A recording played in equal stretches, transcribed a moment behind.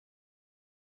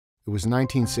It was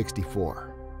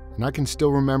 1964, and I can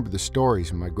still remember the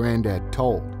stories my granddad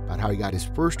told about how he got his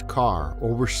first car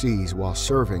overseas while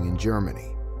serving in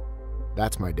Germany.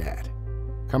 That's my dad,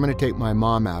 coming to take my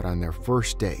mom out on their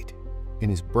first date in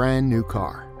his brand new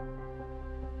car.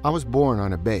 I was born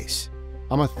on a base.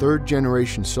 I'm a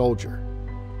third-generation soldier.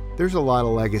 There's a lot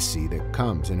of legacy that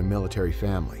comes in a military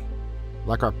family,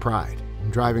 like our pride in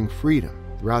driving freedom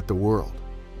throughout the world.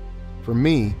 For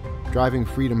me, driving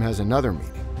freedom has another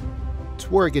meaning. It's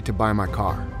where I get to buy my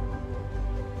car,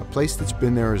 a place that's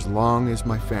been there as long as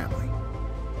my family.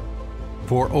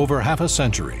 For over half a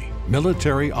century,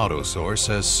 Military Auto Source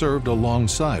has served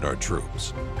alongside our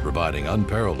troops, providing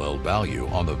unparalleled value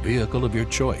on the vehicle of your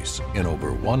choice in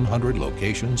over 100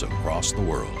 locations across the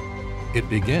world. It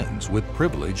begins with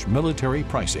privileged military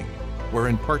pricing, where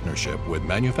in partnership with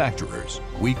manufacturers,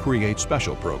 we create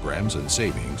special programs and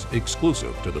savings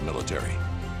exclusive to the military,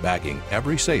 backing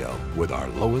every sale with our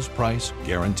lowest price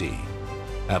guarantee.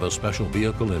 Have a special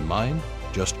vehicle in mind?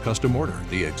 Just custom order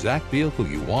the exact vehicle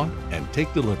you want and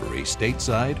take delivery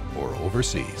stateside or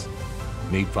overseas.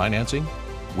 Need financing?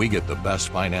 We get the best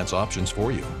finance options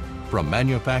for you from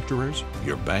manufacturers,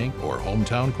 your bank or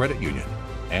hometown credit union.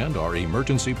 And our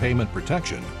emergency payment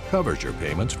protection covers your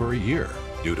payments for a year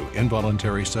due to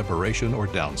involuntary separation or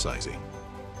downsizing.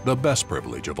 The best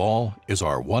privilege of all is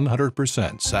our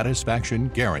 100% satisfaction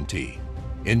guarantee,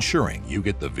 ensuring you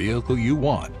get the vehicle you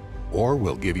want or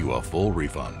we'll give you a full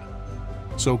refund.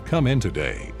 So come in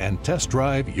today and test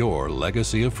drive your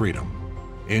legacy of freedom.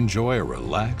 Enjoy a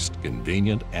relaxed,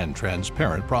 convenient, and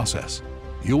transparent process.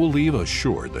 You will leave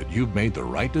assured that you've made the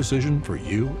right decision for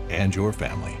you and your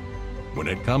family. When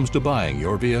it comes to buying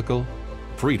your vehicle,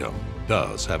 freedom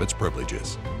does have its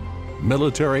privileges.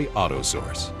 Military Auto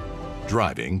Source,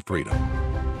 driving freedom.